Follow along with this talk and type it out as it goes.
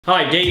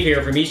Hi, Dave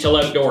here from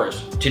Easthill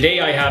Outdoors.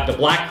 Today I have the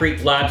Black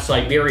Creek Lab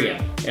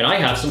Siberian, and I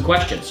have some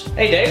questions.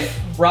 Hey Dave,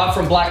 Rob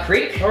from Black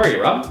Creek. How are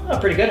you, Rob? Oh,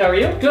 pretty good, how are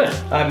you? Good.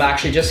 I'm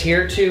actually just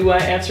here to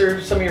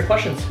answer some of your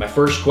questions. My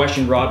first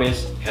question, Rob,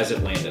 is, has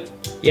it landed?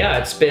 Yeah,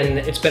 it's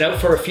been out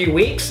for a few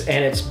weeks,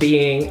 and it's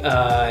being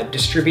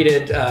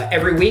distributed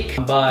every week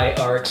by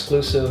our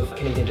exclusive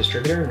Canadian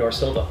distributor, North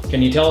Silva.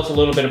 Can you tell us a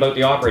little bit about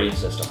the operating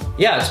system?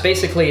 Yeah, it's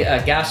basically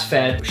a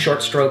gas-fed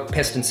short-stroke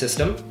piston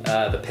system.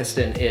 The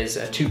piston is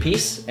a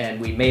two-piece, and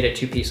we made it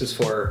two pieces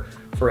for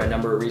a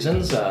number of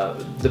reasons.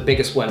 The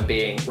biggest one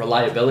being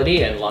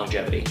reliability and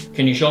longevity.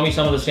 Can you show me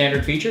some of the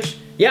standard features?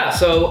 Yeah,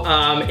 so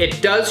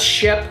it does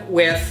ship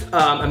with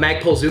a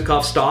Magpul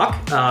Zukov stock.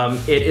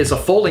 It is a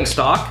folding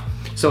stock,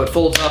 so it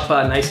folds up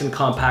nice and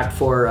compact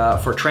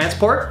for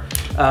transport.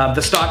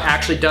 The stock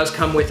actually does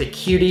come with a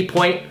QD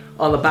point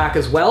on the back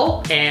as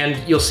well, and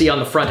you'll see on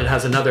the front it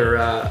has another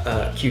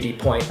QD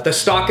point. The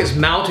stock is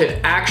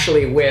mounted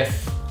actually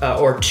with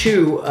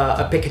to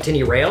a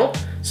Picatinny rail.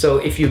 So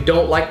if you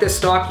don't like this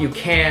stock, you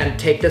can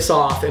take this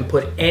off and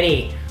put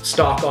any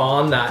stock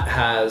on that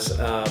has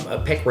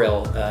a pick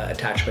rail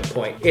attachment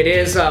point. It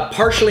is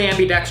partially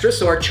ambidextrous,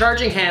 so our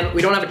charging handle,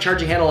 we don't have a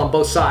charging handle on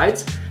both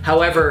sides.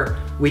 However,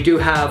 we do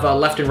have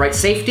left and right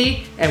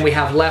safety, and we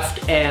have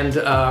left and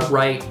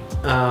right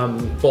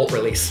bolt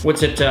release.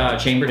 What's it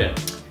chambered in?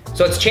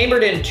 So it's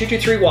chambered in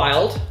 223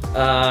 Wylde.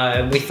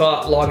 We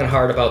thought long and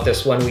hard about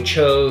this one. We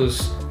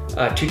chose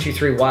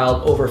 223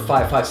 Wylde over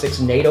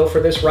 5.56 NATO for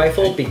this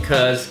rifle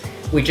because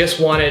we just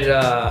wanted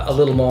a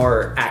little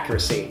more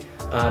accuracy.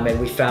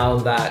 And we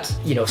found that,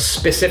 you know,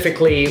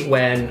 specifically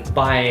when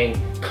buying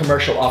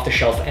commercial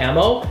off-the-shelf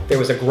ammo, there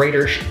was a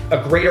greater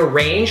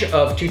range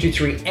of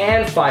 223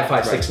 and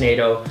 5.56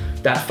 NATO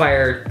that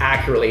fired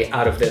accurately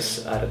out of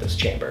this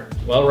chamber.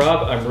 Well,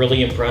 Rob, I'm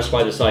really impressed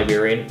by the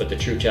Siberian, but the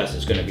true test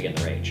is going to be in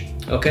the range.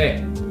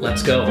 Okay,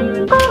 let's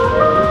go.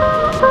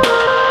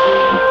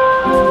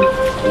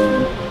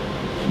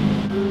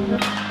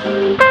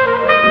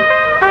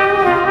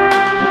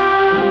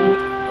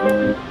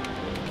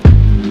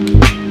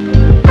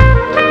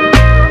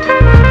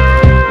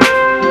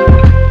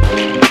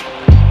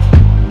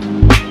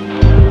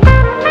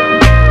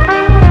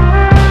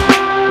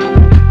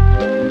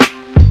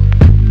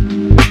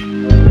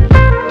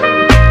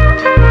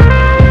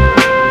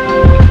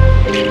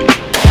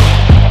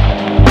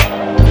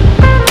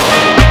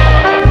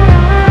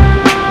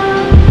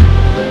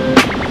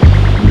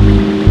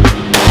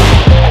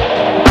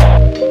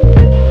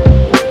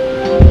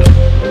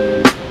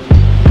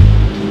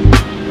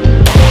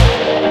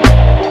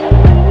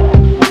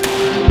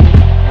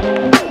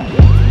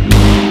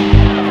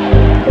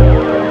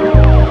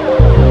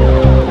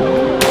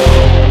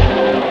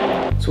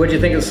 What do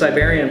you think of the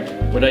Siberian?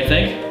 What do I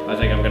think? I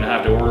think I'm gonna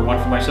have to order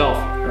one for myself.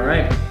 All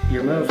right,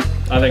 your move.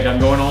 I think I'm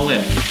going all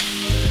in.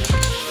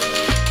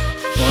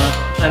 Well,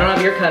 I don't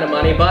have your kind of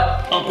money,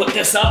 but I'll put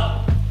this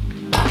up.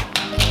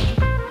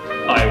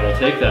 I will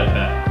take that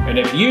bet. And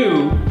if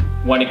you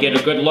want to get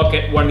a good look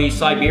at one of these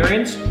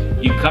Siberians,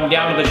 you come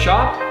down to the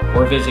shop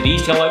or visit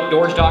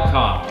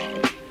easthilloutdoors.com.